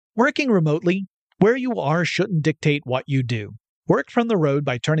Working remotely, where you are shouldn't dictate what you do. Work from the road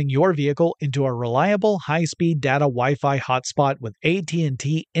by turning your vehicle into a reliable high-speed data Wi-Fi hotspot with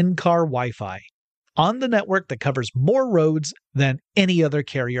AT&T in-car Wi-Fi. On the network that covers more roads than any other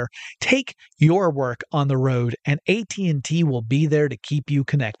carrier, take your work on the road and AT&T will be there to keep you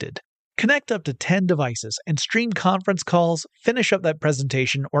connected. Connect up to 10 devices and stream conference calls, finish up that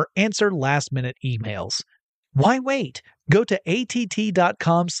presentation, or answer last-minute emails. Why wait? Go to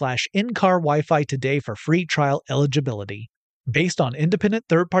att.com/in-car Wi-Fi today for free trial eligibility. Based on independent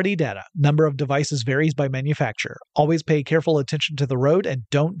third-party data, number of devices varies by manufacturer. Always pay careful attention to the road and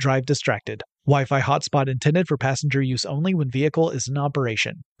don't drive distracted. Wi-Fi hotspot intended for passenger use only when vehicle is in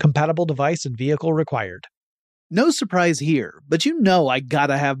operation. Compatible device and vehicle required. No surprise here, but you know I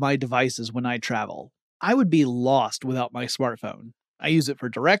gotta have my devices when I travel. I would be lost without my smartphone. I use it for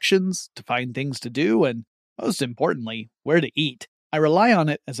directions, to find things to do, and most importantly, where to eat. I rely on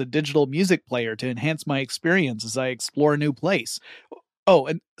it as a digital music player to enhance my experience as I explore a new place. Oh,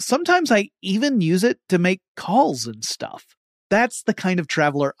 and sometimes I even use it to make calls and stuff. That's the kind of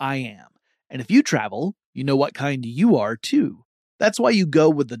traveler I am. And if you travel, you know what kind you are too. That's why you go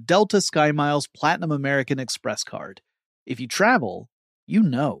with the Delta SkyMiles Platinum American Express card. If you travel, you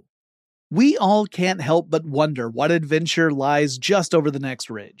know. We all can't help but wonder what adventure lies just over the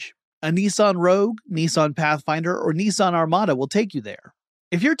next ridge. A Nissan Rogue, Nissan Pathfinder, or Nissan Armada will take you there.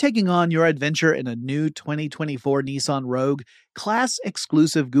 If you're taking on your adventure in a new 2024 Nissan Rogue,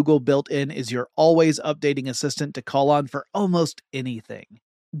 class-exclusive Google built-in is your always updating assistant to call on for almost anything.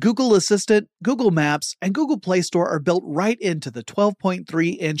 Google Assistant, Google Maps, and Google Play Store are built right into the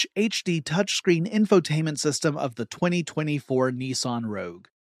 12.3-inch HD touchscreen infotainment system of the 2024 Nissan Rogue.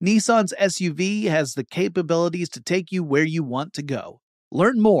 Nissan's SUV has the capabilities to take you where you want to go.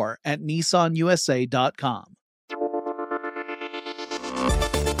 Learn more at nissanusa.com.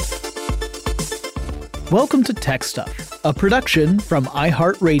 Welcome to TechStuff, a production from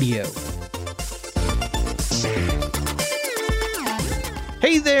iHeartRadio.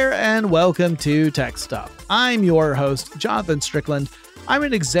 Hey there, and welcome to TechStuff. I'm your host, Jonathan Strickland. I'm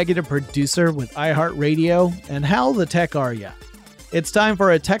an executive producer with iHeartRadio, and how the tech are ya? It's time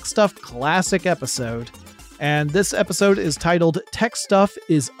for a TechStuff classic episode, and this episode is titled TechStuff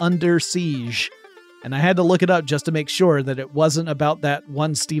is Under Siege. And I had to look it up just to make sure that it wasn't about that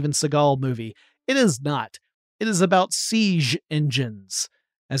one Steven Seagal movie. It is not. It is about siege engines,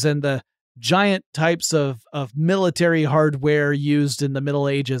 as in the giant types of military hardware used in the Middle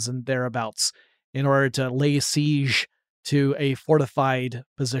Ages and thereabouts in order to lay siege to a fortified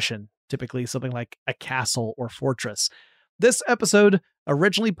position, typically something like a castle or fortress. This episode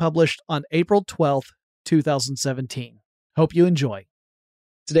originally published on April 12th, 2017. Hope you enjoy.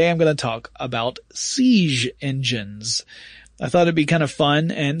 Today I'm going to talk about siege engines. I thought it'd be kind of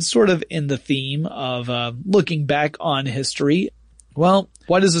fun and sort of in the theme of looking back on history. Well,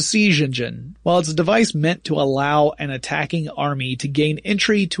 what is a siege engine? Well, it's a device meant to allow an attacking army to gain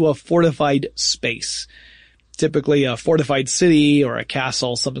entry to a fortified space. Typically a fortified city or a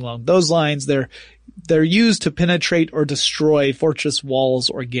castle, something along those lines. They're used to penetrate or destroy fortress walls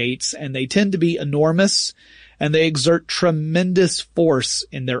or gates, and they tend to be enormous, and they exert tremendous force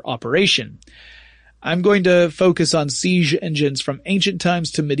in their operation. I'm going to focus on siege engines from ancient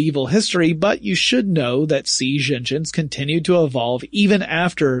times to medieval history, but you should know that siege engines continued to evolve even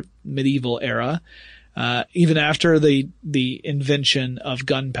after medieval era, even after the invention of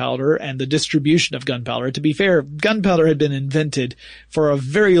gunpowder and the distribution of gunpowder. To be fair, gunpowder had been invented for a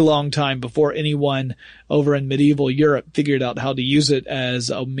very long time before anyone over in medieval Europe figured out how to use it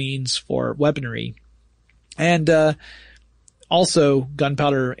as a means for weaponry. And also,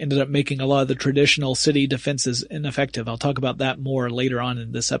 gunpowder ended up making a lot of the traditional city defenses ineffective. I'll talk about that more later on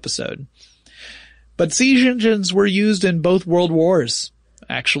in this episode. But siege engines were used in both world wars,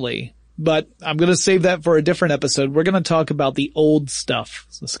 actually. But I'm going to save that for a different episode. We're going to talk about the old stuff.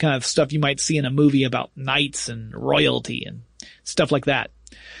 So this kind of stuff you might see in a movie about knights and royalty and stuff like that.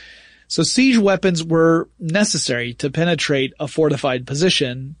 So siege weapons were necessary to penetrate a fortified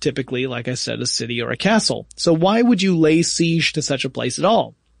position, typically, like I said, a city or a castle. So why would you lay siege to such a place at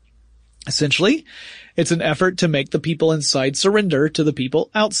all? Essentially, it's an effort to make the people inside surrender to the people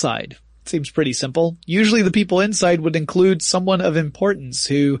outside. Seems pretty simple. Usually the people inside would include someone of importance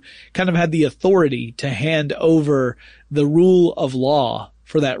who kind of had the authority to hand over the rule of law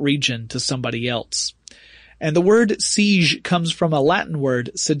for that region to somebody else. And the word siege comes from a Latin word,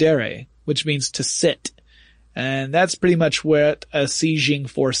 sedere, which means to sit. And that's pretty much what a sieging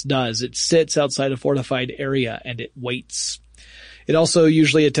force does. It sits outside a fortified area and it waits. It also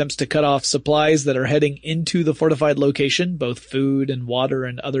usually attempts to cut off supplies that are heading into the fortified location, both food and water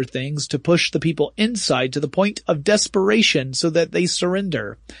and other things, to push the people inside to the point of desperation so that they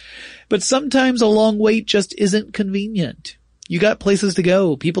surrender. But sometimes a long wait just isn't convenient. You got places to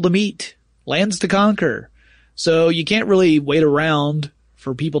go, people to meet, lands to conquer. So you can't really wait around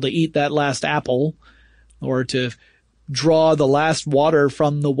for people to eat that last apple or to draw the last water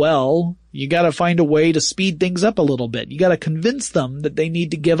from the well. You got to find a way to speed things up a little bit. You got to convince them that they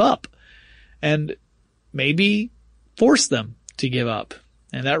need to give up and maybe force them to give up.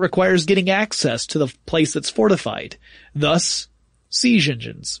 And that requires getting access to the place that's fortified, thus siege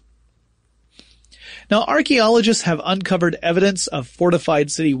engines. Now, archaeologists have uncovered evidence of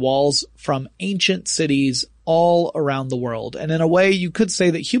fortified city walls from ancient cities all around the world. And in a way, you could say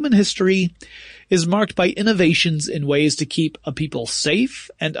that human history is marked by innovations in ways to keep a people safe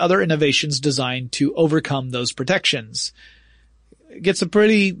and other innovations designed to overcome those protections. It gets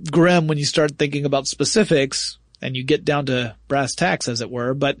pretty grim when you start thinking about specifics and you get down to brass tacks, as it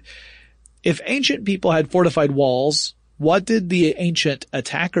were. But if ancient people had fortified walls, what did the ancient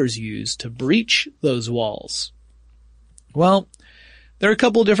attackers use to breach those walls? Well, there are a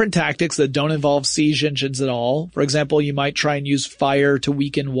couple different tactics that don't involve siege engines at all. For example, you might try and use fire to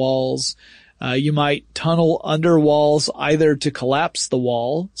weaken walls. You might tunnel under walls either to collapse the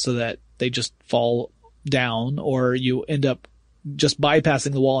wall so that they just fall down, or you end up just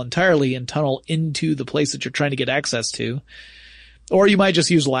bypassing the wall entirely and tunnel into the place that you're trying to get access to. Or you might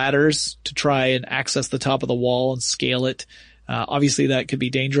just use ladders to try and access the top of the wall and scale it. Obviously that could be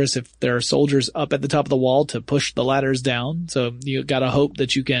dangerous if there are soldiers up at the top of the wall to push the ladders down. So you gotta hope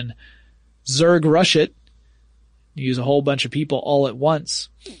that you can Zerg rush it. Use a whole bunch of people all at once.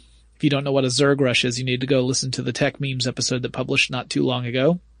 If you don't know what a Zerg rush is, you need to go listen to the Tech Memes episode that published not too long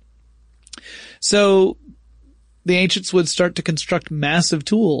ago. So the ancients would start to construct massive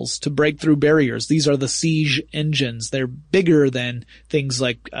tools to break through barriers. These are the siege engines. They're bigger than things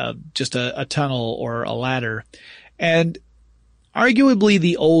like just a tunnel or a ladder. And arguably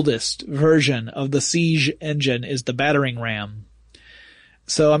the oldest version of the siege engine is the battering ram.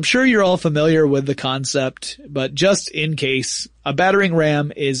 So I'm sure you're all familiar with the concept, but just in case, a battering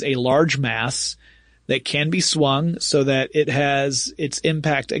ram is a large mass that can be swung so that it has its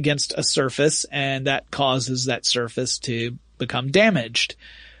impact against a surface, and that causes that surface to become damaged.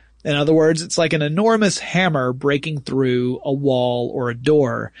 In other words, it's like an enormous hammer breaking through a wall or a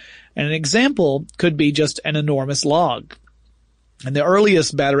door. And an example could be just an enormous log. And the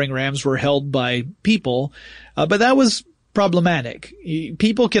earliest battering rams were held by people, but that was problematic.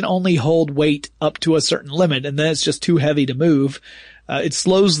 People can only hold weight up to a certain limit, and then it's just too heavy to move. It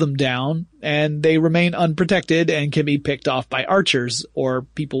slows them down, and they remain unprotected and can be picked off by archers or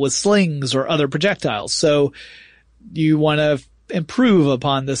people with slings or other projectiles. So you want to improve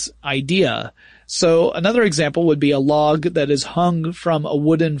upon this idea. So another example would be a log that is hung from a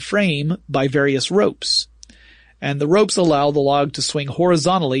wooden frame by various ropes. And the ropes allow the log to swing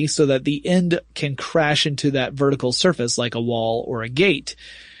horizontally so that the end can crash into that vertical surface like a wall or a gate.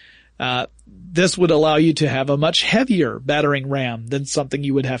 This would allow you to have a much heavier battering ram than something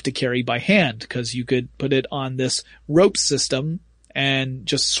you would have to carry by hand, because you could put it on this rope system and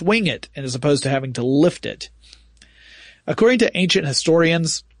just swing it, as opposed to having to lift it. According to ancient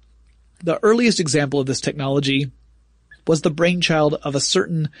historians, the earliest example of this technology was the brainchild of a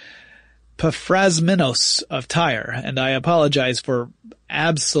certain Paphrasminos of Tyre, and I apologize for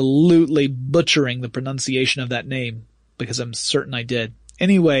absolutely butchering the pronunciation of that name, because I'm certain I did.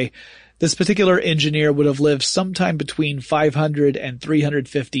 Anyway, this particular engineer would have lived sometime between 500 and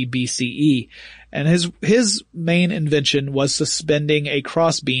 350 BCE, and his main invention was suspending a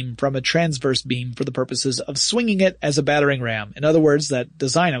crossbeam from a transverse beam for the purposes of swinging it as a battering ram. In other words, that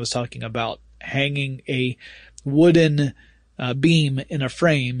design I was talking about, hanging a wooden beam in a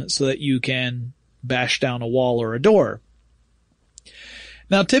frame so that you can bash down a wall or a door.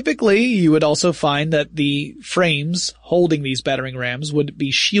 Now, typically, you would also find that the frames holding these battering rams would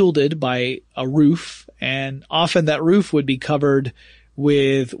be shielded by a roof, and often that roof would be covered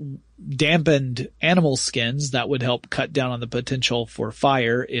with dampened animal skins that would help cut down on the potential for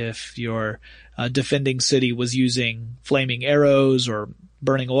fire if your defending city was using flaming arrows or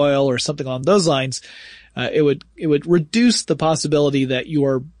burning oil or something along those lines. It would reduce the possibility that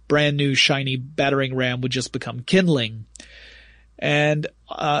your brand new shiny battering ram would just become kindling. And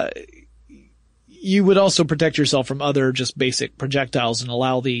you would also protect yourself from other just basic projectiles and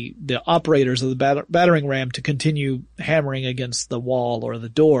allow the operators of the battering ram to continue hammering against the wall or the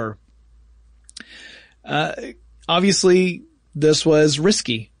door. Obviously, this was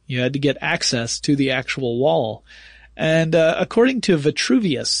risky. You had to get access to the actual wall. And according to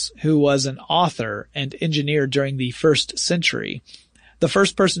Vitruvius, who was an author and engineer during the 1st century, the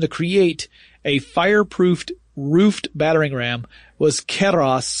first person to create a fireproofed roofed battering ram was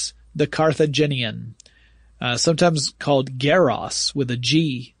Keros the Carthaginian, sometimes called Geros with a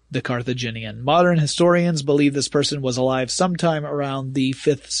G, the Carthaginian. Modern historians believe this person was alive sometime around the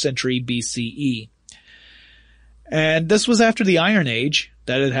 5th century BCE. And this was after the Iron Age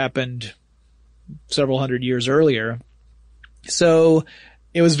that had happened several hundred years earlier. So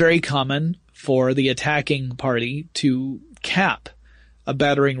it was very common for the attacking party to cap a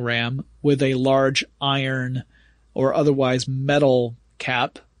battering ram with a large iron or otherwise metal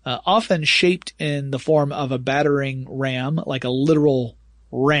cap, often shaped in the form of a battering ram, like a literal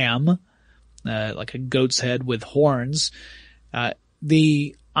ram, like a goat's head with horns.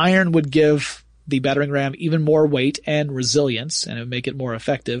 The iron would give the battering ram even more weight and resilience, and it would make it more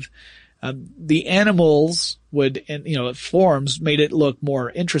effective. The animals would, forms made it look more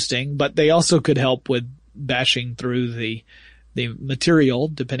interesting, but they also could help with bashing through the material,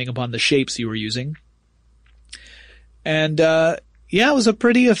 depending upon the shapes you were using. And, it was a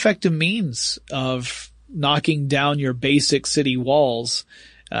pretty effective means of knocking down your basic city walls.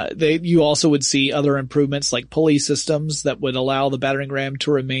 You also would see other improvements like pulley systems that would allow the battering ram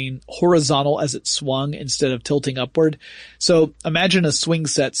to remain horizontal as it swung instead of tilting upward. So imagine a swing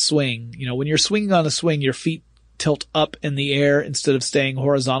set swing. When you're swinging on a swing, your feet tilt up in the air instead of staying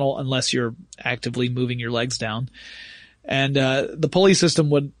horizontal unless you're actively moving your legs down. And the pulley system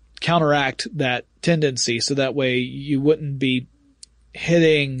would counteract that tendency, so that way you wouldn't be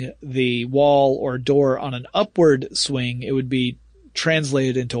hitting the wall or door on an upward swing. It would be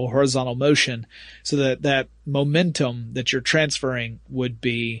translated into a horizontal motion, so that momentum that you're transferring would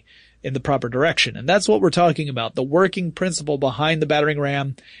be in the proper direction. And that's what we're talking about. The working principle behind the battering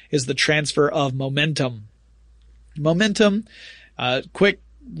ram is the transfer of momentum. Momentum, quick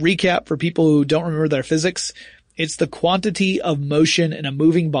recap for people who don't remember their physics. It's the quantity of motion in a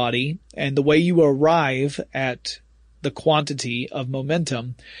moving body, and the way you arrive at the quantity of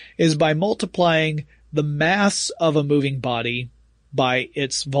momentum is by multiplying the mass of a moving body by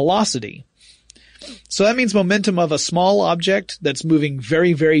its velocity. So that means momentum of a small object that's moving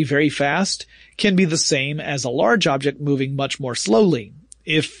very, very, very fast can be the same as a large object moving much more slowly,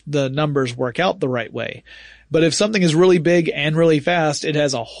 if the numbers work out the right way. But if something is really big and really fast, it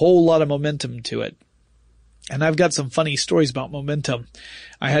has a whole lot of momentum to it. And I've got some funny stories about momentum.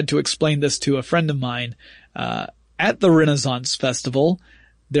 I had to explain this to a friend of mine. At the Renaissance Festival,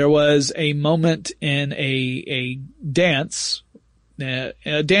 there was a moment in a dance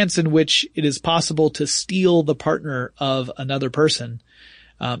in which it is possible to steal the partner of another person,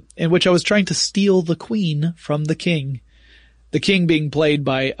 in which I was trying to steal the queen from the king being played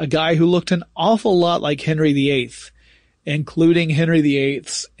by a guy who looked an awful lot like Henry VIII, including Henry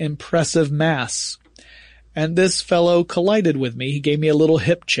VIII's impressive mass. And this fellow collided with me. He gave me a little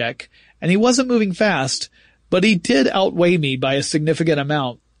hip check, and he wasn't moving fast, but he did outweigh me by a significant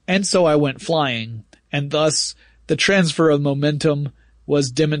amount, and so I went flying, and thus the transfer of momentum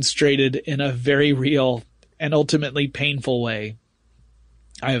was demonstrated in a very real and ultimately painful way.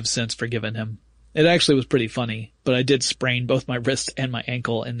 I have since forgiven him. It actually was pretty funny, but I did sprain both my wrist and my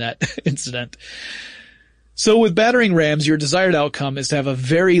ankle in that incident. So with battering rams, your desired outcome is to have a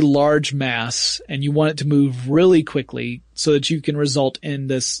very large mass, and you want it to move really quickly so that you can result in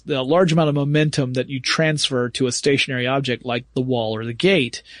the large amount of momentum that you transfer to a stationary object like the wall or the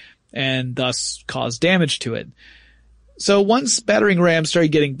gate, and thus cause damage to it. So once battering rams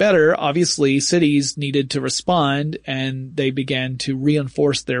started getting better, obviously cities needed to respond, and they began to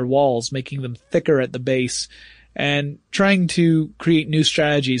reinforce their walls, making them thicker at the base, and trying to create new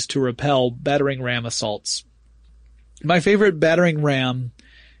strategies to repel battering ram assaults. My favorite battering ram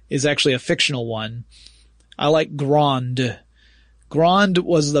is actually a fictional one. I like Grond. Grond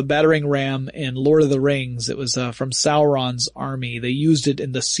was the battering ram in Lord of the Rings. It was from Sauron's army. They used it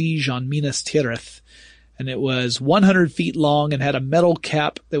in the siege on Minas Tirith, and it was 100 feet long and had a metal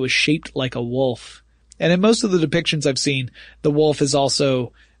cap that was shaped like a wolf. And in most of the depictions I've seen, the wolf has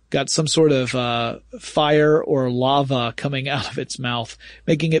also got some sort of fire or lava coming out of its mouth,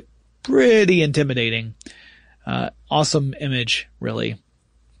 making it pretty intimidating. Awesome image, really.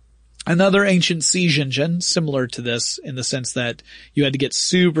 Another ancient siege engine, similar to this in the sense that you had to get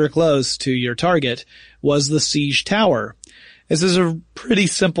super close to your target, was the siege tower. This is a pretty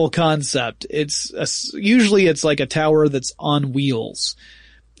simple concept. Usually it's like a tower that's on wheels,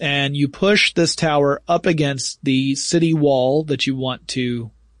 and you push this tower up against the city wall that you want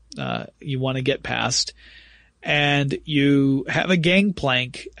to get past, and you have a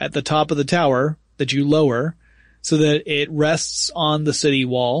gangplank at the top of the tower that you lower, so that it rests on the city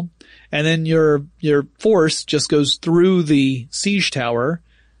wall. And then your force just goes through the siege tower,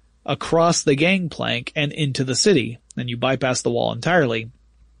 across the gangplank, and into the city. And you bypass the wall entirely.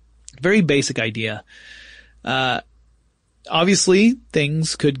 Very basic idea. Obviously,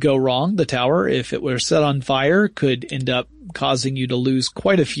 things could go wrong. The tower, if it were set on fire, could end up causing you to lose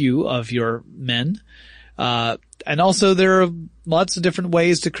quite a few of your men. And also there are lots of different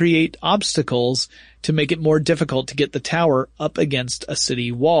ways to create obstacles to make it more difficult to get the tower up against a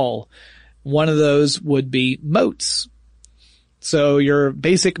city wall. One of those would be moats. So your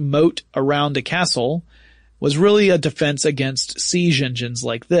basic moat around a castle was really a defense against siege engines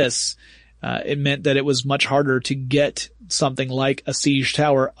like this. It meant that it was much harder to get something like a siege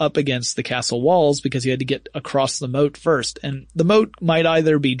tower up against the castle walls because you had to get across the moat first. And the moat might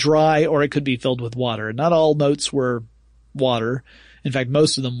either be dry or it could be filled with water. Not all moats were water. In fact,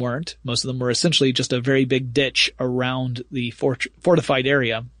 most of them weren't. Most of them were essentially just a very big ditch around the fortified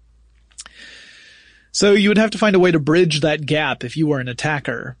area. So you would have to find a way to bridge that gap if you were an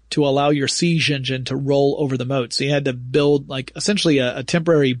attacker to allow your siege engine to roll over the moat. So you had to build like essentially a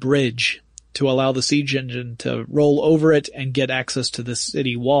temporary bridge to allow the siege engine to roll over it and get access to the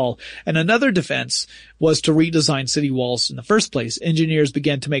city wall. And another defense was to redesign city walls in the first place. Engineers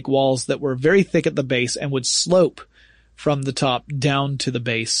began to make walls that were very thick at the base and would slope from the top down to the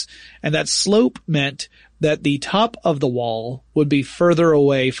base. And that slope meant that the top of the wall would be further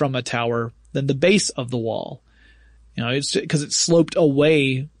away from a tower than the base of the wall. You know, it's because it sloped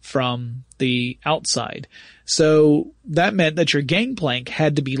away from the outside. So that meant that your gangplank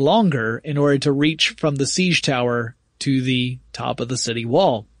had to be longer in order to reach from the siege tower to the top of the city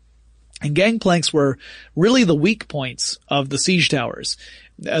wall. And gangplanks were really the weak points of the siege towers.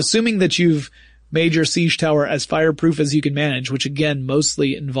 Assuming that you've made your siege tower as fireproof as you can manage, which again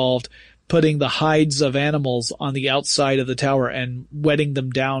mostly involved putting the hides of animals on the outside of the tower and wetting them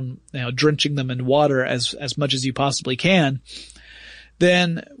down, drenching them in water as much as you possibly can.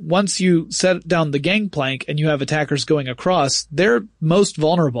 Then once you set down the gangplank and you have attackers going across, they're most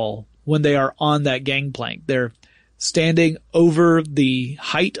vulnerable when they are on that gangplank. They're standing over the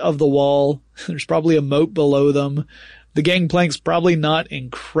height of the wall. There's probably a moat below them. The gangplank's probably not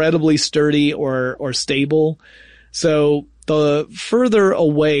incredibly sturdy or stable. So the further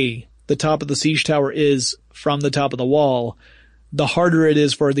away the top of the siege tower is from the top of the wall, the harder it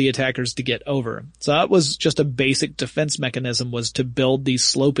is for the attackers to get over. So that was just a basic defense mechanism, was to build these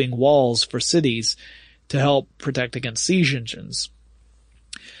sloping walls for cities to help protect against siege engines.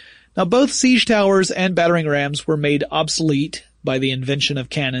 Now both siege towers and battering rams were made obsolete by the invention of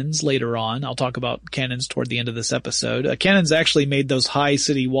cannons later on. I'll talk about cannons toward the end of this episode. Cannons actually made those high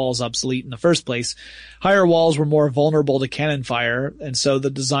city walls obsolete in the first place. Higher walls were more vulnerable to cannon fire, and so the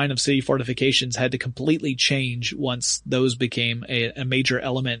design of city fortifications had to completely change once those became a major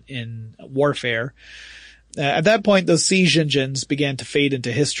element in warfare. At that point, those siege engines began to fade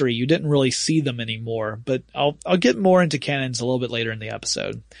into history. You didn't really see them anymore, but I'll get more into cannons a little bit later in the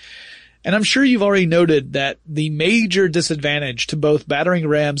episode. And I'm sure you've already noted that the major disadvantage to both battering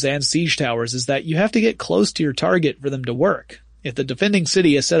rams and siege towers is that you have to get close to your target for them to work. If the defending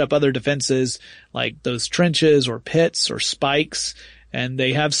city has set up other defenses like those trenches or pits or spikes, and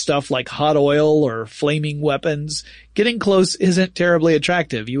they have stuff like hot oil or flaming weapons, getting close isn't terribly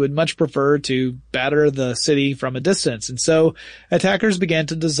attractive. You would much prefer to batter the city from a distance. And so attackers began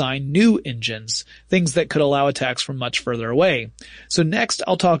to design new engines, things that could allow attacks from much further away. So next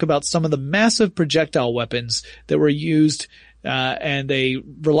I'll talk about some of the massive projectile weapons that were used, and they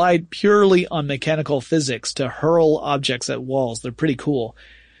relied purely on mechanical physics to hurl objects at walls. They're pretty cool.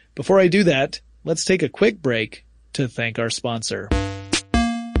 Before I do that, let's take a quick break to thank our sponsor.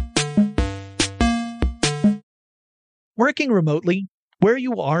 Working remotely, where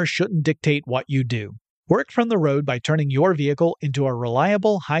you are shouldn't dictate what you do. Work from the road by turning your vehicle into a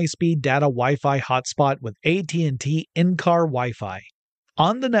reliable high-speed data Wi-Fi hotspot with AT&T in-car Wi-Fi.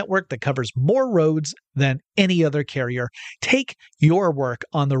 On the network that covers more roads than any other carrier, take your work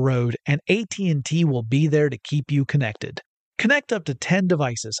on the road and AT&T will be there to keep you connected. Connect up to 10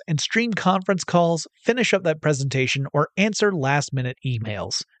 devices and stream conference calls, finish up that presentation, or answer last-minute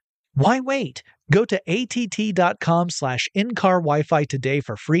emails. Why wait? Go to att.com/in-car Wi-Fi today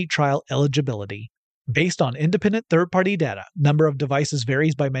for free trial eligibility. Based on independent third-party data, number of devices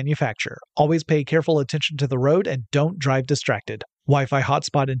varies by manufacturer. Always pay careful attention to the road and don't drive distracted. Wi-Fi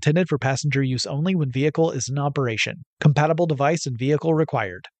hotspot intended for passenger use only when vehicle is in operation. Compatible device and vehicle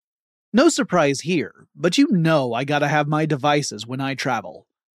required. No surprise here, but you know I gotta have my devices when I travel.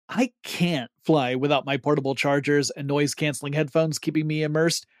 I can't fly without my portable chargers and noise-canceling headphones keeping me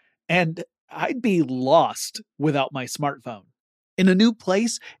immersed. And I'd be lost without my smartphone. In a new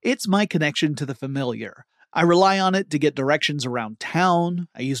place, it's my connection to the familiar. I rely on it to get directions around town.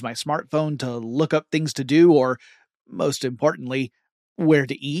 I use my smartphone to look up things to do or, most importantly, where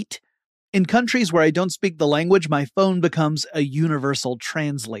to eat. In countries where I don't speak the language, my phone becomes a universal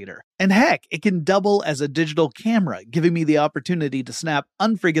translator. And heck, it can double as a digital camera, giving me the opportunity to snap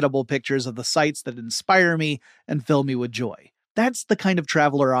unforgettable pictures of the sights that inspire me and fill me with joy. That's the kind of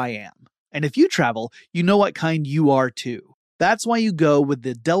traveler I am. And if you travel, you know what kind you are too. That's why you go with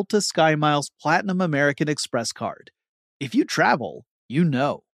the Delta SkyMiles Platinum American Express card. If you travel, you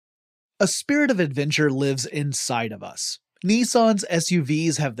know. A spirit of adventure lives inside of us. Nissan's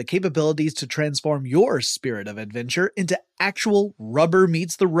SUVs have the capabilities to transform your spirit of adventure into actual rubber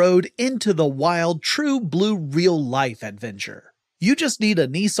meets the road into the wild, true blue real-life adventure. You just need a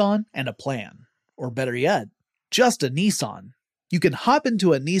Nissan and a plan. Or better yet, just a Nissan. You can hop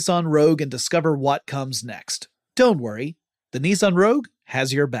into a Nissan Rogue and discover what comes next. Don't worry, the Nissan Rogue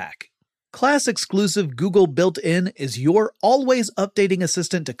has your back. Class-exclusive Google built-in is your always-updating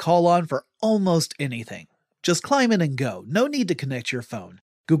assistant to call on for almost anything. Just climb in and go. No need to connect your phone.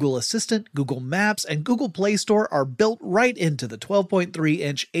 Google Assistant, Google Maps, and Google Play Store are built right into the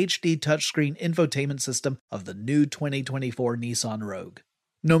 12.3-inch HD touchscreen infotainment system of the new 2024 Nissan Rogue.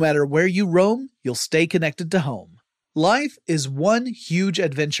 No matter where you roam, you'll stay connected to home. Life is one huge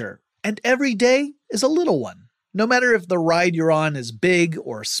adventure, and every day is a little one. No matter if the ride you're on is big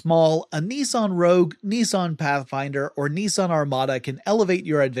or small, a Nissan Rogue, Nissan Pathfinder, or Nissan Armada can elevate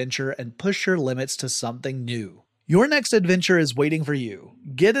your adventure and push your limits to something new. Your next adventure is waiting for you.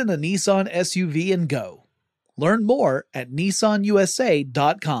 Get in a Nissan SUV and go. Learn more at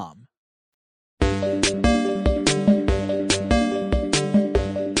nissanusa.com.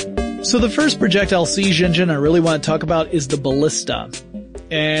 So the first projectile siege engine I really want to talk about is the Ballista.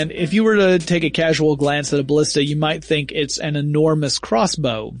 And if you were to take a casual glance at a ballista, you might think it's an enormous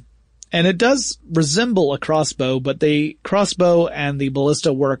crossbow. And it does resemble a crossbow, but the crossbow and the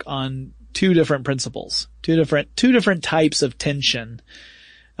ballista work on two different principles, two different types of tension.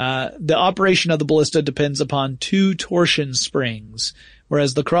 The operation of the ballista depends upon two torsion springs,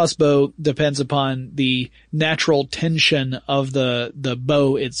 whereas the crossbow depends upon the natural tension of the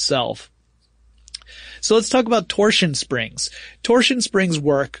bow itself. So let's talk about torsion springs. Torsion springs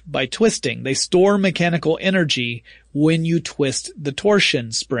work by twisting. They store mechanical energy when you twist the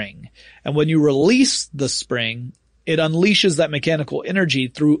torsion spring. And when you release the spring, it unleashes that mechanical energy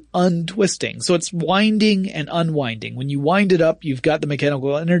through untwisting. So it's winding and unwinding. When you wind it up, you've got the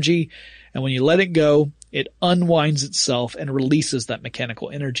mechanical energy. And when you let it go, it unwinds itself and releases that mechanical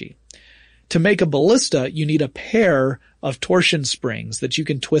energy. To make a ballista, you need a pair of torsion springs that you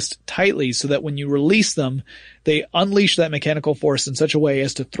can twist tightly so that when you release them, they unleash that mechanical force in such a way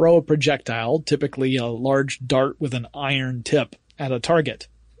as to throw a projectile, typically a large dart with an iron tip, at a target.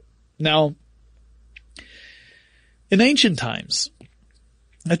 Now, in ancient times,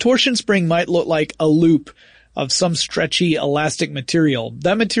 a torsion spring might look like a loop of some stretchy elastic material.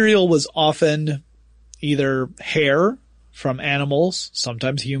 That material was often either hair from animals,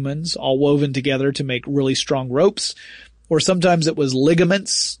 sometimes humans, all woven together to make really strong ropes, or sometimes it was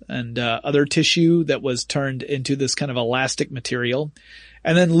ligaments and other tissue that was turned into this kind of elastic material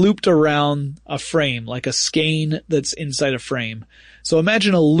and then looped around a frame, like a skein that's inside a frame. So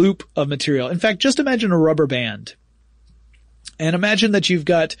imagine a loop of material. In fact, just imagine a rubber band. And imagine that you've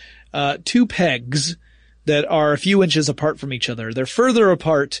got two pegs that are a few inches apart from each other. They're further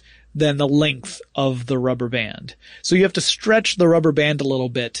apart than the length of the rubber band. So you have to stretch the rubber band a little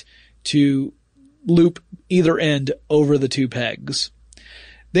bit to loop either end over the two pegs.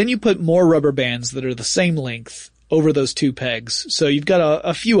 Then you put more rubber bands that are the same length over those two pegs. So you've got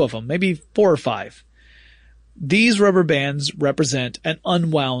a few of them, maybe 4 or 5. These rubber bands represent an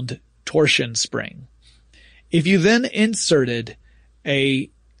unwound torsion spring. If you then inserted a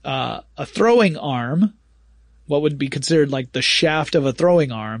throwing arm, what would be considered like the shaft of a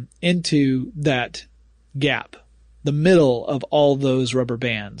throwing arm, into that gap, the middle of all those rubber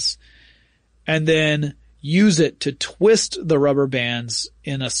bands, and then use it to twist the rubber bands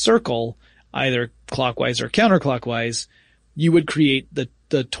in a circle, either clockwise or counterclockwise, you would create the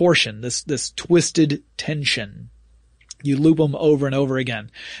torsion, this twisted tension. You loop them over and over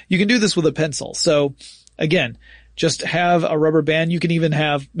again. You can do this with a pencil. So again, just have a rubber band. You can even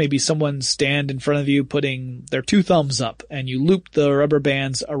have maybe someone stand in front of you putting their 2 thumbs up, and you loop the rubber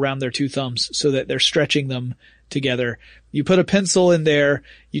bands around their 2 thumbs so that they're stretching them together. You put a pencil in there,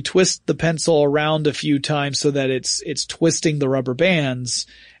 you twist the pencil around a few times so that it's twisting the rubber bands,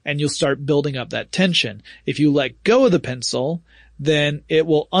 and you'll start building up that tension. If you let go of the pencil, then it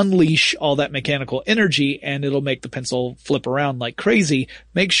will unleash all that mechanical energy and it'll make the pencil flip around like crazy.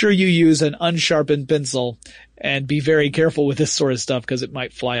 Make sure you use an unsharpened pencil and be very careful with this sort of stuff because it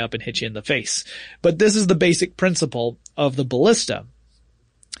might fly up and hit you in the face. But this is the basic principle of the ballista.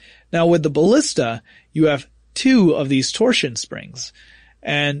 Now with the ballista, you have 2 of these torsion springs.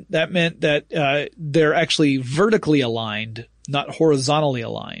 And that meant that they're actually vertically aligned, not horizontally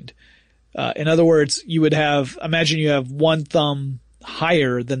aligned. In other words, imagine you have one thumb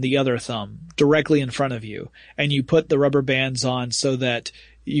higher than the other thumb directly in front of you, and you put the rubber bands on so that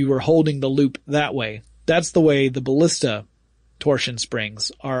you were holding the loop that way. That's the way the ballista torsion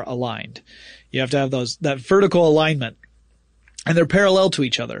springs are aligned. You have to have that vertical alignment, and they're parallel to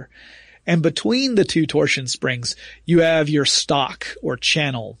each other. And between the 2 torsion springs, you have your stock or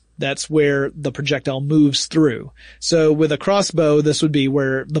channel. That's where the projectile moves through. So with a crossbow, this would be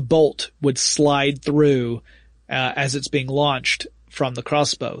where the bolt would slide through as it's being launched from the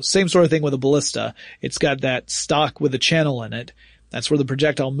crossbow. Same sort of thing with a ballista. It's got that stock with a channel in it. That's where the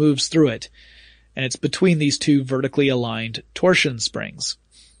projectile moves through it. And it's between these 2 vertically aligned torsion springs.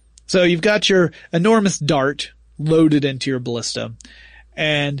 So you've got your enormous dart loaded into your ballista,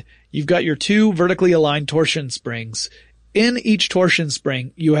 and you've got your 2 vertically aligned torsion springs. In each torsion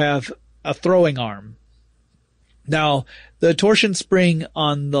spring, you have a throwing arm. Now, the torsion spring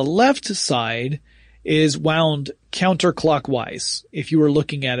on the left side is wound counterclockwise if you were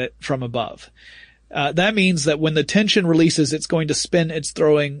looking at it from above. That means that when the tension releases, it's going to spin its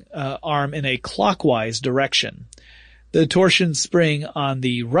throwing arm in a clockwise direction. The torsion spring on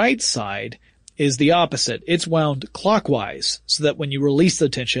the right side is the opposite. It's wound clockwise so that when you release the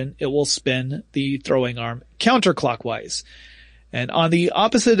tension, it will spin the throwing arm counterclockwise. And on the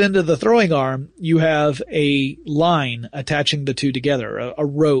opposite end of the throwing arm, you have a line attaching the 2 together, a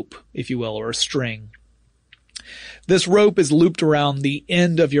rope, if you will, or a string. This rope is looped around the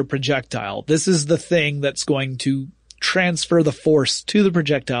end of your projectile. This is the thing that's going to transfer the force to the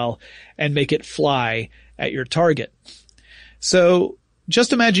projectile and make it fly at your target. So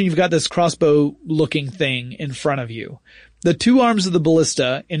just imagine you've got this crossbow-looking thing in front of you. The 2 arms of the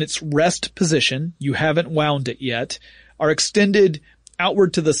ballista in its rest position, you haven't wound it yet, are extended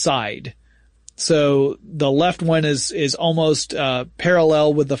outward to the side. So the left one is almost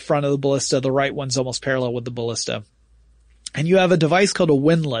parallel with the front of the ballista. The right one's almost parallel with the ballista. And you have a device called a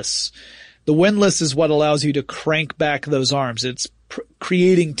windlass. The windlass is what allows you to crank back those arms. It's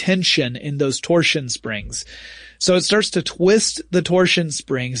creating tension in those torsion springs. So it starts to twist the torsion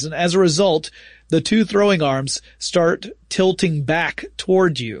springs, and as a result, the 2 throwing arms start tilting back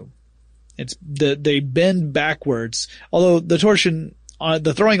toward you. They bend backwards, although the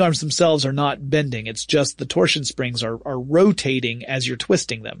throwing arms themselves are not bending. It's just the torsion springs are rotating as you're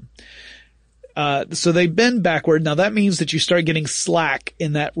twisting them. So they bend backward. Now that means that you start getting slack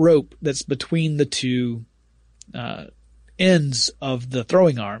in that rope that's between the 2 ends of the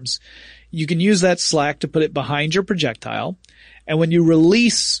throwing arms. You can use that slack to put it behind your projectile. And when you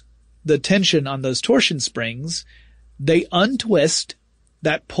release the tension on those torsion springs, they untwist.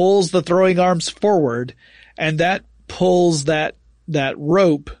 That pulls the throwing arms forward, and that pulls that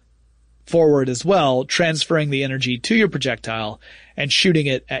rope forward as well, transferring the energy to your projectile and shooting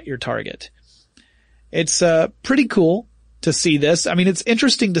it at your target. It's pretty cool to see this. I mean, it's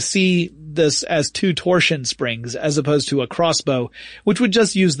interesting to see this as 2 torsion springs as opposed to a crossbow, which would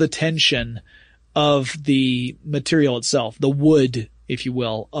just use the tension of the material itself, the wood, if you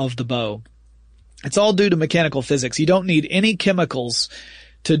will, of the bow. It's all due to mechanical physics. You don't need any chemicals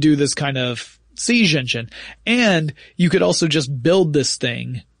to do this kind of siege engine. And you could also just build this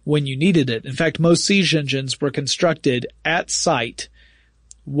thing when you needed it. In fact, most siege engines were constructed at site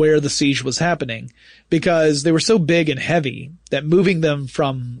where the siege was happening because they were so big and heavy that moving them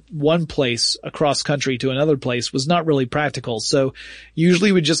from one place across country to another place was not really practical. So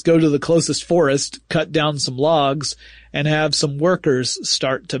usually we'd just go to the closest forest, cut down some logs, and have some workers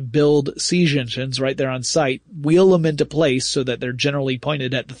start to build siege engines right there on site, wheel them into place so that they're generally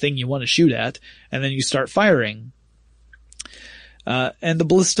pointed at the thing you want to shoot at, and then you start firing. And the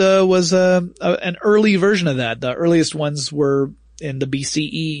ballista was an early version of that. The earliest ones were in the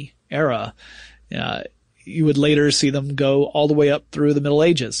BCE era. You would later see them go all the way up through the Middle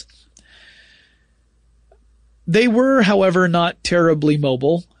Ages. They were, however, not terribly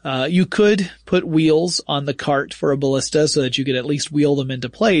mobile. You could put wheels on the cart for a ballista so that you could at least wheel them into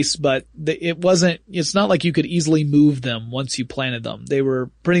place, but it's not like you could easily move them once you planted them. They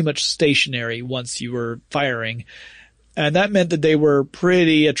were pretty much stationary once you were firing. And that meant that they were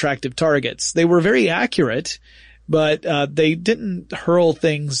pretty attractive targets. They were very accurate, but they didn't hurl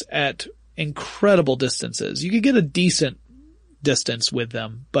things at incredible distances. You could get a decent distance with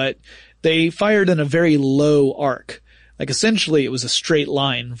them, but they fired in a very low arc. Like essentially it was a straight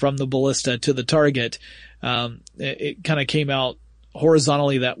line from the ballista to the target. It kind of came out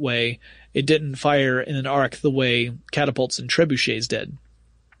horizontally that way. It didn't fire in an arc the way catapults and trebuchets did.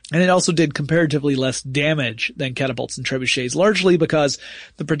 And it also did comparatively less damage than catapults and trebuchets, largely because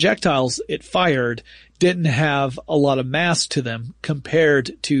the projectiles it fired didn't have a lot of mass to them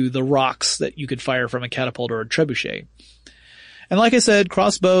compared to the rocks that you could fire from a catapult or a trebuchet. And like I said,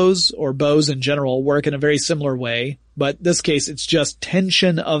 crossbows or bows in general work in a very similar way, but in this case it's just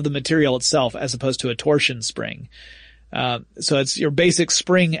tension of the material itself as opposed to a torsion spring. So it's your basic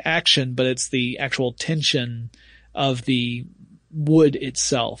spring action, but it's the actual tension of the wood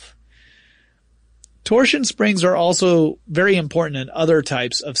itself. Torsion springs are also very important in other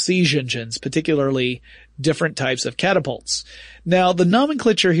types of siege engines, particularly different types of catapults. Now, the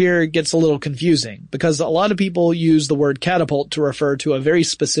nomenclature here gets a little confusing because a lot of people use the word catapult to refer to a very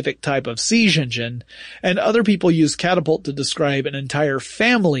specific type of siege engine, and other people use catapult to describe an entire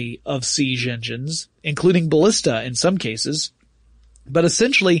family of siege engines, including ballista in some cases. But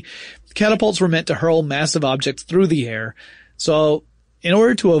essentially, catapults were meant to hurl massive objects through the air. So, in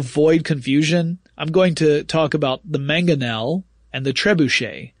order to avoid confusion, I'm going to talk about the mangonel and the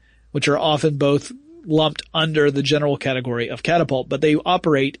trebuchet, which are often both lumped under the general category of catapult, but they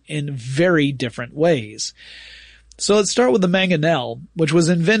operate in very different ways. So let's start with the mangonel, which was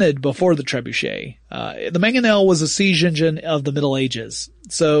invented before the trebuchet. The mangonel was a siege engine of the Middle Ages.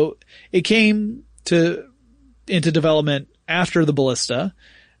 So it came into development after the ballista.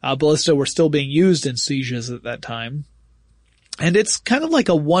 Ballista were still being used in sieges at that time. And it's kind of like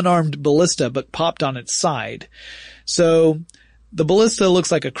a one-armed ballista, but popped on its side. So the ballista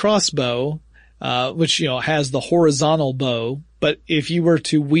looks like a crossbow, which, has the horizontal bow. But if you were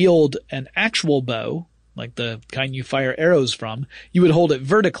to wield an actual bow, like the kind you fire arrows from, you would hold it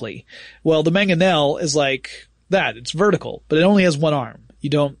vertically. Well, the mangonel is like that. It's vertical, but it only has one arm. You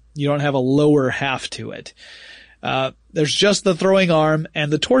don't have a lower half to it. There's just the throwing arm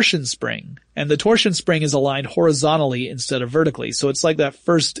and the torsion spring. And the torsion spring is aligned horizontally instead of vertically. So it's like that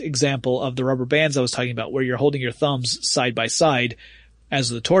first example of the rubber bands I was talking about where you're holding your thumbs side by side as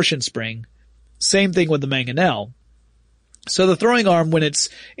the torsion spring. Same thing with the mangonel. So the throwing arm, when it's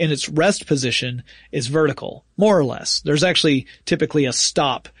in its rest position, is vertical, more or less. There's actually typically a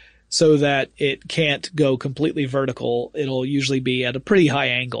stop so that it can't go completely vertical. It'll usually be at a pretty high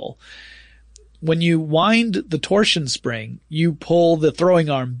angle. When you wind the torsion spring, you pull the throwing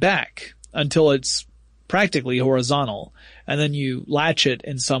arm back until it's practically horizontal, and then you latch it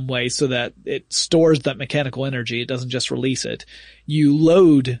in some way so that it stores that mechanical energy. It doesn't just release it. You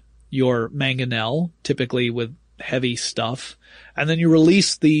load your mangonel, typically with heavy stuff, and then you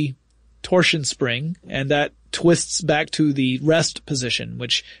release the torsion spring, and that twists back to the rest position,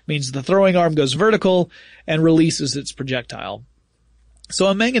 which means the throwing arm goes vertical and releases its projectile. So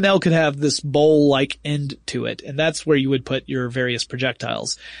a mangonel could have this bowl-like end to it, and that's where you would put your various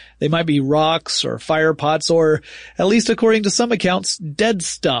projectiles. They might be rocks or fire pots or, at least according to some accounts, dead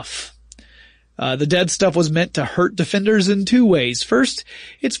stuff. The dead stuff was meant to hurt defenders in two ways. First,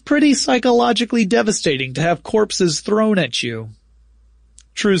 it's pretty psychologically devastating to have corpses thrown at you.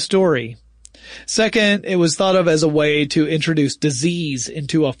 True story. Second, it was thought of as a way to introduce disease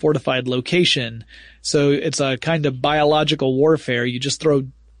into a fortified location. So it's a kind of biological warfare. You just throw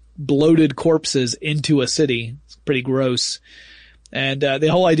bloated corpses into a city. It's pretty gross. And the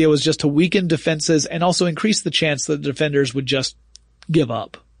whole idea was just to weaken defenses and also increase the chance that the defenders would just give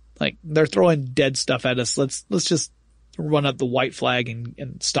up. Like, they're throwing dead stuff at us. Let's just run up the white flag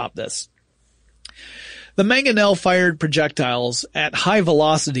and stop this. The mangonel fired projectiles at high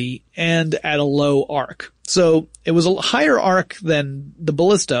velocity and at a low arc. So it was a higher arc than the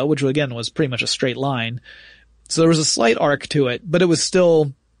ballista, which again was pretty much a straight line. So there was a slight arc to it, but it was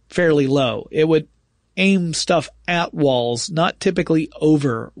still fairly low. It would aim stuff at walls, not typically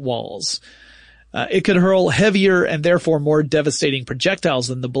over walls. It could hurl heavier and therefore more devastating projectiles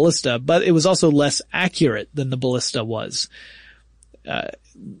than the ballista, but it was also less accurate than the ballista was.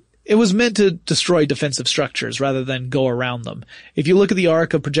 It was meant to destroy defensive structures rather than go around them. If you look at the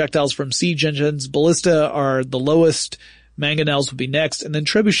arc of projectiles from siege engines, ballista are the lowest, mangonels would be next, and then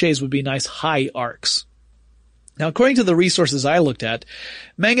trebuchets would be nice high arcs. Now, according to the resources I looked at,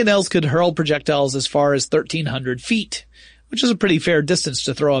 mangonels could hurl projectiles as far as 1,300 feet, which is a pretty fair distance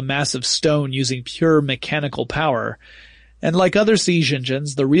to throw a massive stone using pure mechanical power. And like other siege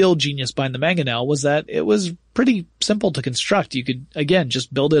engines, the real genius behind the mangonel was that it was pretty simple to construct. You could, again,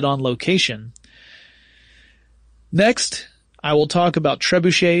 just build it on location. Next, I will talk about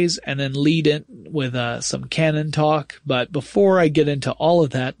trebuchets and then lead in with some canon talk, but before I get into all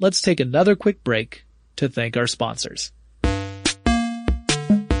of that, let's take another quick break to thank our sponsors.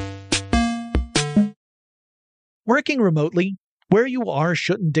 Working remotely, where you are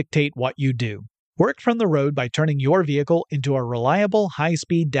shouldn't dictate what you do. Work from the road by turning your vehicle into a reliable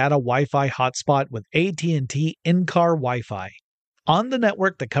high-speed data Wi-Fi hotspot with AT&T in-car Wi-Fi. On the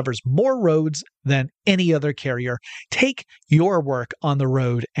network that covers more roads than any other carrier, take your work on the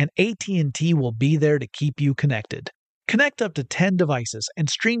road and AT&T will be there to keep you connected. Connect up to 10 devices and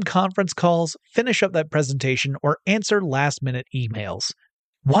stream conference calls, finish up that presentation, or answer last-minute emails.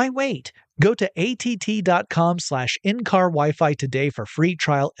 Why wait? Go to att.com/in-car Wi-Fi today for free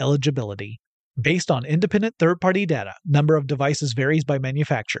trial eligibility. Based on independent third-party data, number of devices varies by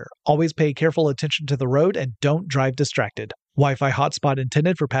manufacturer. Always pay careful attention to the road and don't drive distracted. Wi-Fi hotspot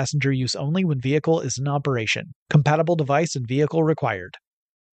intended for passenger use only when vehicle is in operation. Compatible device and vehicle required.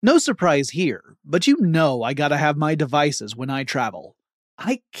 No surprise here, but you know I gotta have my devices when I travel.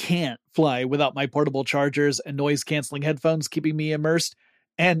 I can't fly without my portable chargers and noise-canceling headphones keeping me immersed,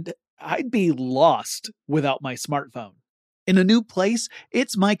 and I'd be lost without my smartphone. In a new place,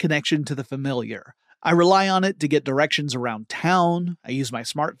 it's my connection to the familiar. I rely on it to get directions around town. I use my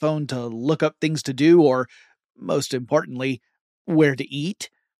smartphone to look up things to do or, most importantly, where to eat.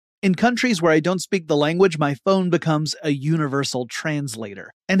 In countries where I don't speak the language, my phone becomes a universal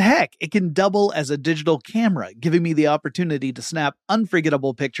translator. And heck, it can double as a digital camera, giving me the opportunity to snap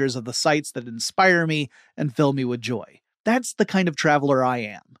unforgettable pictures of the sights that inspire me and fill me with joy. That's the kind of traveler I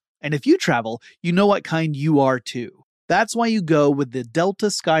am. And if you travel, you know what kind you are too. That's why you go with the Delta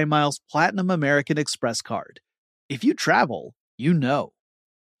SkyMiles Platinum American Express card. If you travel, you know.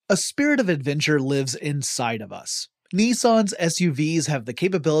 A spirit of adventure lives inside of us. Nissan's SUVs have the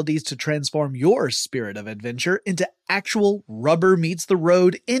capabilities to transform your spirit of adventure into actual rubber meets the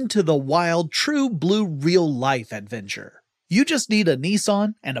road into the wild, true blue real-life adventure. You just need a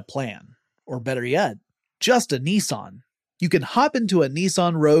Nissan and a plan. Or better yet, just a Nissan. You can hop into a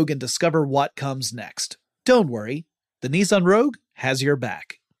Nissan Rogue and discover what comes next. Don't worry. The Nissan Rogue has your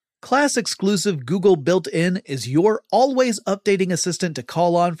back. Class-exclusive Google built-in is your always updating assistant to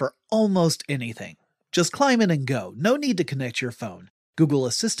call on for almost anything. Just climb in and go. No need to connect your phone. Google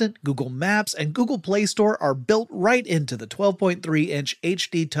Assistant, Google Maps, and Google Play Store are built right into the 12.3-inch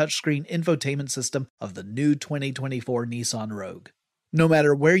HD touchscreen infotainment system of the new 2024 Nissan Rogue. No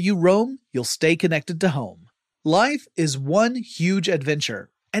matter where you roam, you'll stay connected to home. Life is one huge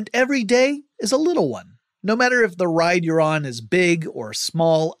adventure, and every day is a little one. No matter if the ride you're on is big or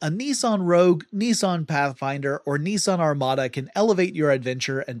small, a Nissan Rogue, Nissan Pathfinder, or Nissan Armada can elevate your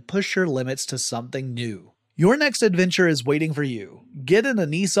adventure and push your limits to something new. Your next adventure is waiting for you. Get in a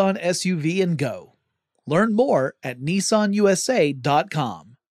Nissan SUV and go. Learn more at nissanusa.com.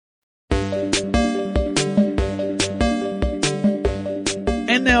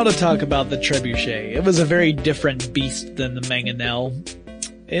 And now to talk about the trebuchet. It was a very different beast than the mangonel.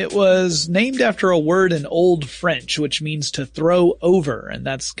 It was named after a word in Old French, which means to throw over, and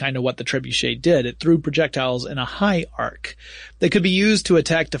that's kind of what the trebuchet did. It threw projectiles in a high arc. They could be used to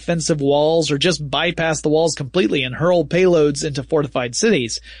attack defensive walls or just bypass the walls completely and hurl payloads into fortified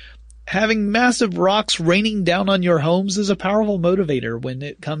cities. Having massive rocks raining down on your homes is a powerful motivator when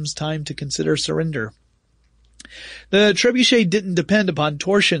it comes time to consider surrender. The trebuchet didn't depend upon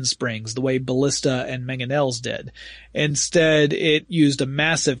torsion springs the way ballista and mangonels did. Instead, it used a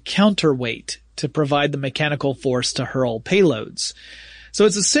massive counterweight to provide the mechanical force to hurl payloads. So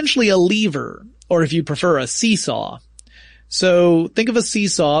it's essentially a lever, or if you prefer, a seesaw. So think of a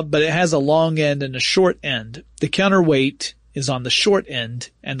seesaw, but it has a long end and a short end. The counterweight is on the short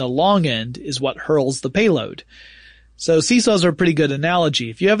end, and the long end is what hurls the payload. So seesaws are a pretty good analogy.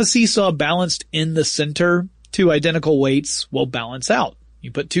 If you have a seesaw balanced in the center, two identical weights will balance out.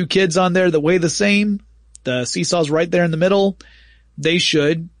 You put two kids on there that weigh the same, the seesaw's right there in the middle, they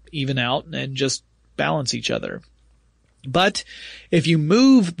should even out and just balance each other. But if you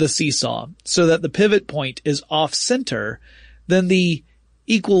move the seesaw so that the pivot point is off center, then the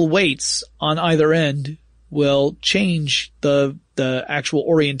equal weights on either end will change the actual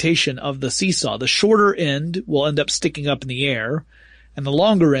orientation of the seesaw. The shorter end will end up sticking up in the air, and the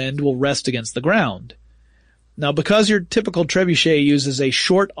longer end will rest against the ground. Now, because your typical trebuchet uses a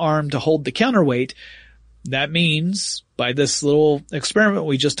short arm to hold the counterweight, that means, by this little experiment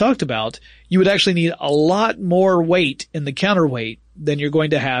we just talked about, you would actually need a lot more weight in the counterweight than you're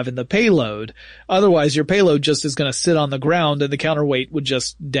going to have in the payload. Otherwise, your payload just is going to sit on the ground and the counterweight would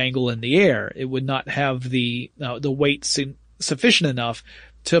just dangle in the air. It would not have the weight sufficient enough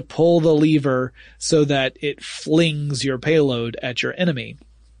to pull the lever so that it flings your payload at your enemy.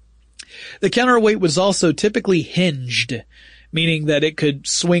 The counterweight was also typically hinged, meaning that it could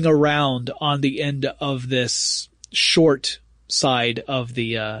swing around on the end of this short side of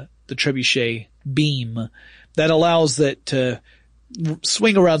the trebuchet beam that allows it to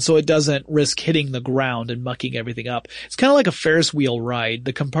swing around so it doesn't risk hitting the ground and mucking everything up. It's kind of like a Ferris wheel ride.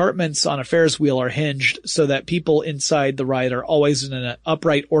 The compartments on a Ferris wheel are hinged so that people inside the ride are always in an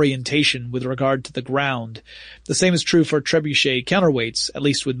upright orientation with regard to the ground. The same is true for trebuchet counterweights, at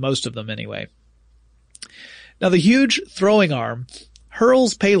least with most of them anyway. Now the huge throwing arm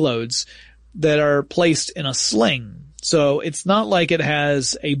hurls payloads that are placed in a sling. So it's not like it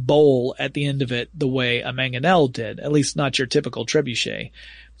has a bowl at the end of it the way a mangonel did, at least not your typical trebuchet.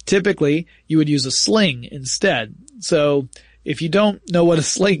 Typically, you would use a sling instead. So if you don't know what a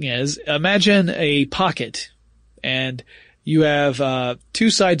sling is, imagine a pocket, and you have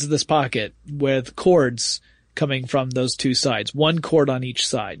two sides of this pocket with cords coming from those two sides, one cord on each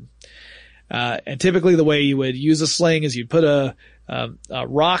side. And typically the way you would use a sling is you'd put a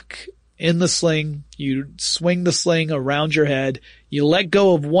rock in the sling, you swing the sling around your head, you let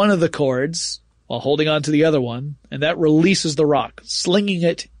go of one of the cords while holding on to the other one, and that releases the rock, slinging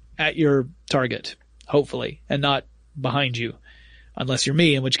it at your target, hopefully, and not behind you. Unless you're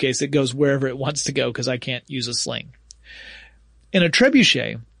me, in which case it goes wherever it wants to go because I can't use a sling. In a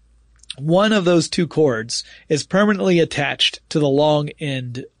trebuchet, one of those two cords is permanently attached to the long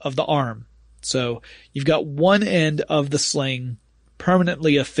end of the arm. So you've got one end of the sling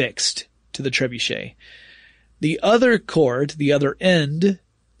permanently affixed to the trebuchet. The other cord, the other end,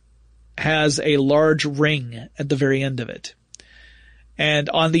 has a large ring at the very end of it. And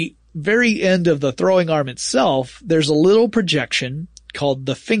on the very end of the throwing arm itself, there's a little projection called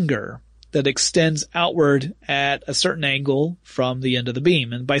the finger that extends outward at a certain angle from the end of the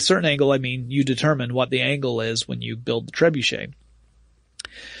beam. And by certain angle, I mean you determine what the angle is when you build the trebuchet.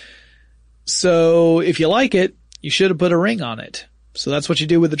 So if you like it, you should have put a ring on it. So that's what you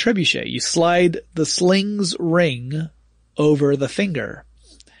do with the trebuchet. You slide the sling's ring over the finger.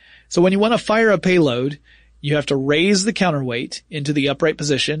 So when you want to fire a payload, you have to raise the counterweight into the upright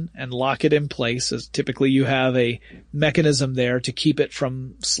position and lock it in place, as typically you have a mechanism there to keep it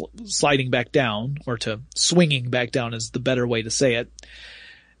from sliding back down, or to swinging back down is the better way to say it.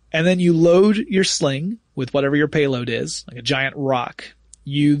 And then you load your sling with whatever your payload is, like a giant rock.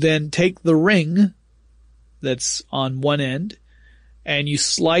 You then take the ring that's on one end and you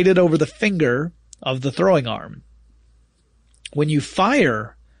slide it over the finger of the throwing arm. When you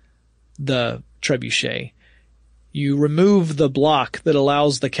fire the trebuchet, you remove the block that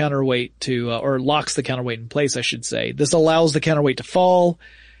allows the counterweight to, or locks the counterweight in place, I should say. This allows the counterweight to fall.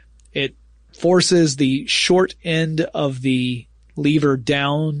 It forces the short end of the lever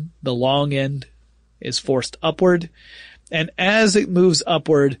down. The long end is forced upward. And as it moves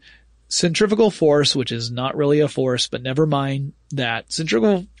upward, centrifugal force, which is not really a force, but never mind that,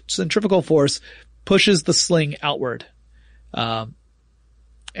 centrifugal force pushes the sling outward.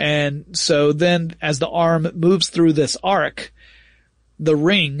 And so then as the arm moves through this arc, the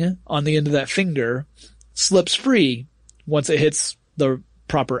ring on the end of that finger slips free once it hits the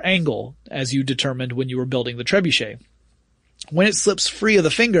proper angle, as you determined when you were building the trebuchet. When it slips free of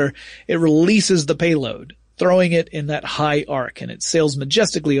the finger, it releases the payload, throwing it in that high arc, and it sails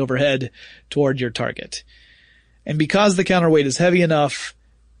majestically overhead toward your target. And because the counterweight is heavy enough,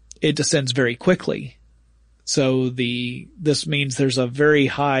 it descends very quickly. So this means there's a very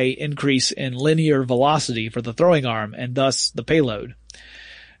high increase in linear velocity for the throwing arm, and thus the payload.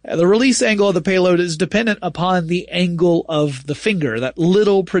 The release angle of the payload is dependent upon the angle of the finger, that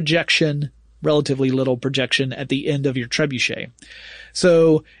little projection, relatively little projection at the end of your trebuchet.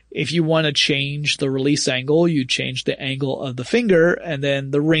 So if you want to change the release angle, you change the angle of the finger, and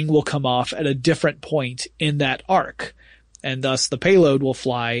then the ring will come off at a different point in that arc. And thus the payload will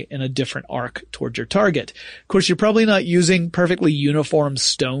fly in a different arc towards your target. Of course, you're probably not using perfectly uniform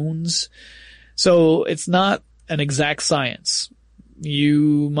stones, so it's not an exact science.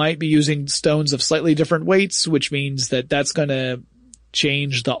 You might be using stones of slightly different weights, which means that that's going to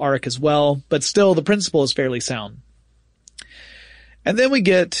change the arc as well, but still the principle is fairly sound. And then we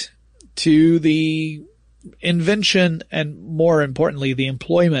get to the invention and, more importantly, the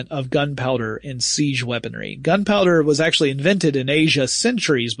employment of gunpowder in siege weaponry. Gunpowder was actually invented in Asia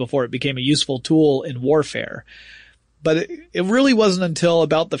centuries before it became a useful tool in warfare. But it really wasn't until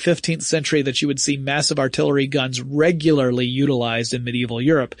about the 15th century that you would see massive artillery guns regularly utilized in medieval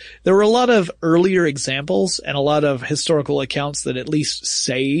Europe. There were a lot of earlier examples and a lot of historical accounts that at least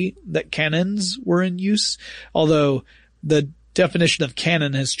say that cannons were in use, although the definition of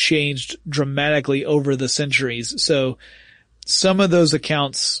cannon has changed dramatically over the centuries. So some of those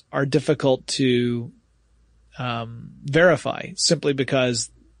accounts are difficult to verify simply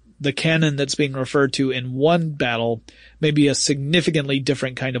because the cannon that's being referred to in one battle may be a significantly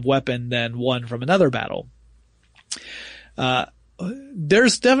different kind of weapon than one from another battle.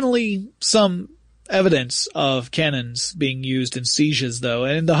 There's definitely some evidence of cannons being used in sieges, though.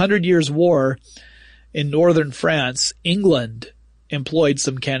 And in the 100 Years' War in northern France, England employed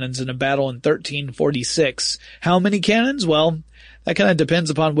some cannons in a battle in 1346. How many cannons? Well, that kind of depends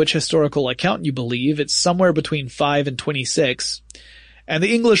upon which historical account you believe. It's somewhere between 5 and 26. And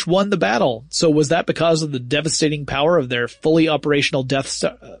the English won the battle. So was that because of the devastating power of their fully operational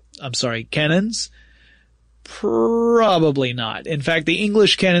cannons? Probably not. In fact, the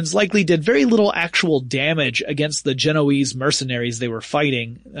English cannons likely did very little actual damage against the Genoese mercenaries they were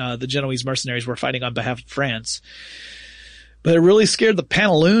fighting. The Genoese mercenaries were fighting on behalf of France. But it really scared the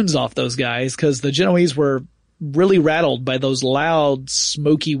pantaloons off those guys because the Genoese were really rattled by those loud,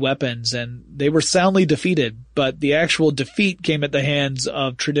 smoky weapons, and they were soundly defeated. But the actual defeat came at the hands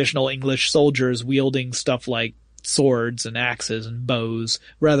of traditional English soldiers wielding stuff like swords and axes and bows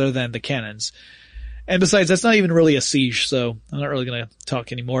rather than the cannons. And besides, that's not even really a siege, so I'm not really going to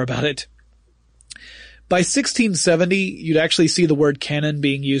talk any more about it. By 1670, you'd actually see the word cannon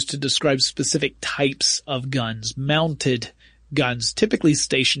being used to describe specific types of guns, mounted guns, typically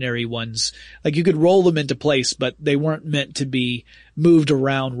stationary ones. Like you could roll them into place, but they weren't meant to be moved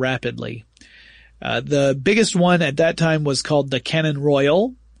around rapidly. The biggest one at that time was called the Cannon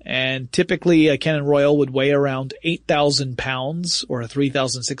Royal, and typically a Cannon Royal would weigh around 8,000 pounds or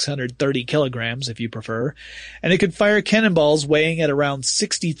 3,630 kilograms if you prefer, and it could fire cannonballs weighing at around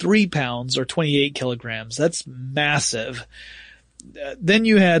 63 pounds or 28 kilograms. That's massive. Then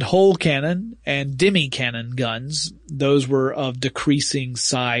you had whole cannon and demi-cannon guns. Those were of decreasing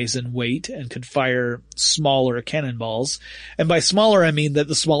size and weight and could fire smaller cannonballs. And by smaller, I mean that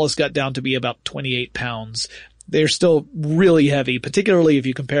the smallest got down to be about 28 pounds. They're still really heavy, particularly if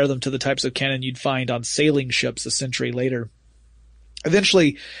you compare them to the types of cannon you'd find on sailing ships a century later.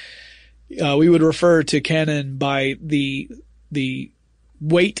 Eventually, we would refer to cannon by the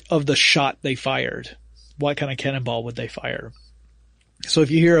weight of the shot they fired. What kind of cannonball would they fire? So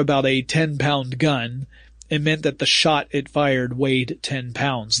if you hear about a 10-pound gun, it meant that the shot it fired weighed 10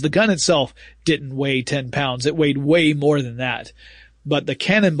 pounds. The gun itself didn't weigh 10 pounds. It weighed way more than that. But the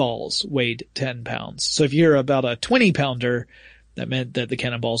cannonballs weighed 10 pounds. So if you hear about a 20-pounder, that meant that the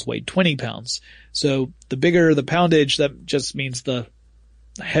cannonballs weighed 20 pounds. So the bigger the poundage, that just means the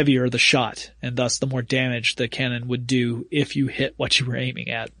heavier the shot, and thus the more damage the cannon would do if you hit what you were aiming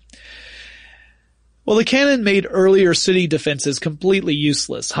at. Well, the cannon made earlier city defenses completely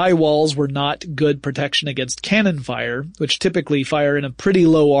useless. High walls were not good protection against cannon fire, which typically fire in a pretty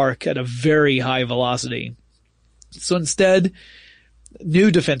low arc at a very high velocity. So instead,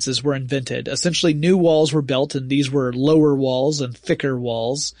 new defenses were invented. Essentially, new walls were built, and these were lower walls and thicker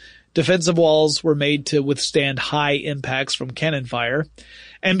walls. Defensive walls were made to withstand high impacts from cannon fire.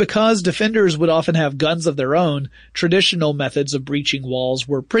 And because defenders would often have guns of their own, traditional methods of breaching walls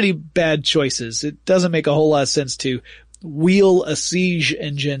were pretty bad choices. It doesn't make a whole lot of sense to wheel a siege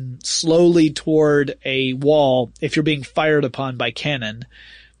engine slowly toward a wall if you're being fired upon by cannon.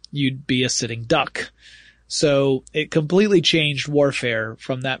 You'd be a sitting duck. So it completely changed warfare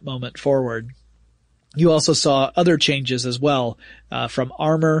from that moment forward. You also saw other changes as well, from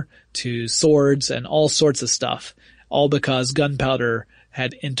armor to swords and all sorts of stuff, all because gunpowder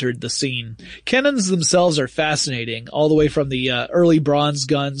had entered the scene. Cannons themselves are fascinating, all the way from the early bronze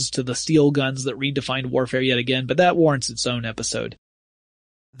guns to the steel guns that redefined warfare yet again, but that warrants its own episode.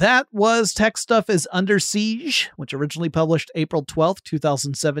 That was TechStuff is Under Siege, which originally published April 12th,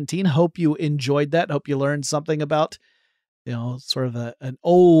 2017. Hope you enjoyed that. Hope you learned something about, sort of an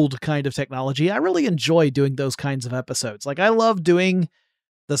old kind of technology. I really enjoy doing those kinds of episodes. Like, I love doing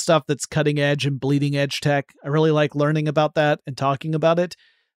the stuff that's cutting edge and bleeding edge tech. I really like learning about that and talking about it.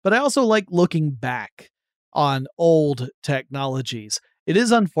 But I also like looking back on old technologies. It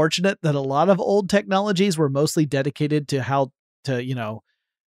is unfortunate that a lot of old technologies were mostly dedicated to how to,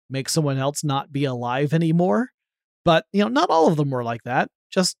 make someone else not be alive anymore. But, not all of them were like that.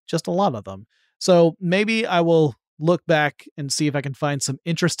 Just a lot of them. So maybe I will look back and see if I can find some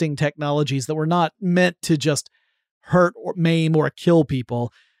interesting technologies that were not meant to just hurt or maim or kill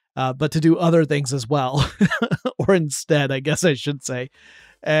people, but to do other things as well, or instead, I guess I should say.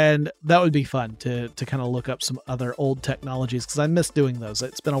 And that would be fun to kind of look up some other old technologies, because I miss doing those.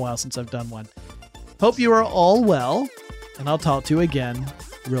 It's been a while since I've done one. Hope you are all well, and I'll talk to you again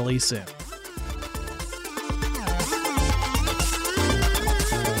really soon.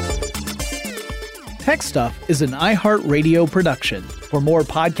 TechStuff is an iHeartRadio production. For more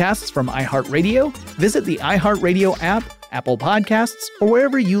podcasts from iHeartRadio, visit the iHeartRadio app, Apple Podcasts, or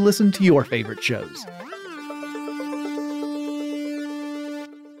wherever you listen to your favorite shows.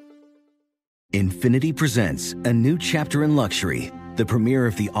 Infiniti presents a new chapter in luxury, the premiere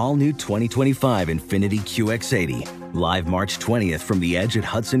of the all-new 2025 Infiniti QX80, live March 20th from the Edge at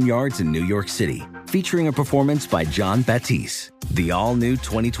Hudson Yards in New York City, featuring a performance by John Batiste. The all-new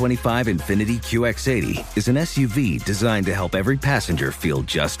 2025 Infiniti QX80 is an SUV designed to help every passenger feel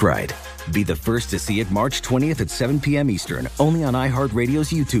just right. Be the first to see it March 20th at 7 p.m. Eastern, only on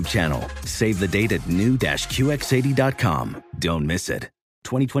iHeartRadio's YouTube channel. Save the date at new-QX80.com. Don't miss it.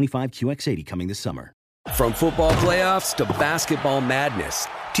 2025 QX80 coming this summer. From football playoffs to basketball madness,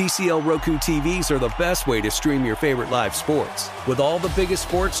 TCL Roku TVs are the best way to stream your favorite live sports. With all the biggest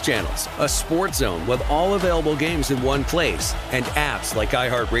sports channels, a sports zone with all available games in one place, and apps like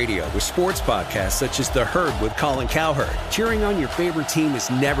iHeartRadio with sports podcasts such as The Herd with Colin Cowherd. Cheering on your favorite team has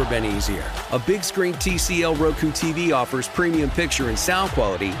never been easier. A big screen TCL Roku TV offers premium picture and sound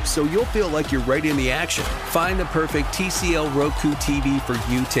quality, so you'll feel like you're right in the action. Find the perfect TCL Roku TV for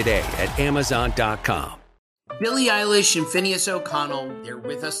you today at Amazon.com. Billie Eilish and Phineas O'Connell, they're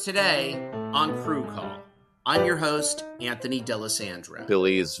with us today on Crew Call. I'm your host, Anthony D'Alessandro.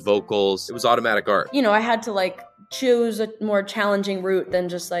 Billie's vocals, it was automatic art. You know, I had to choose a more challenging route than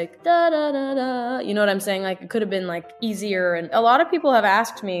just da da da da. You know what I'm saying? It could have been easier. And a lot of people have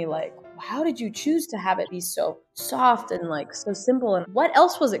asked me how did you choose to have it be so soft and so simple? And what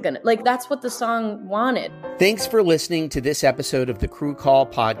else was it gonna that's what the song wanted. Thanks for listening to this episode of the Crew Call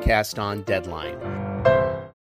podcast on Deadline.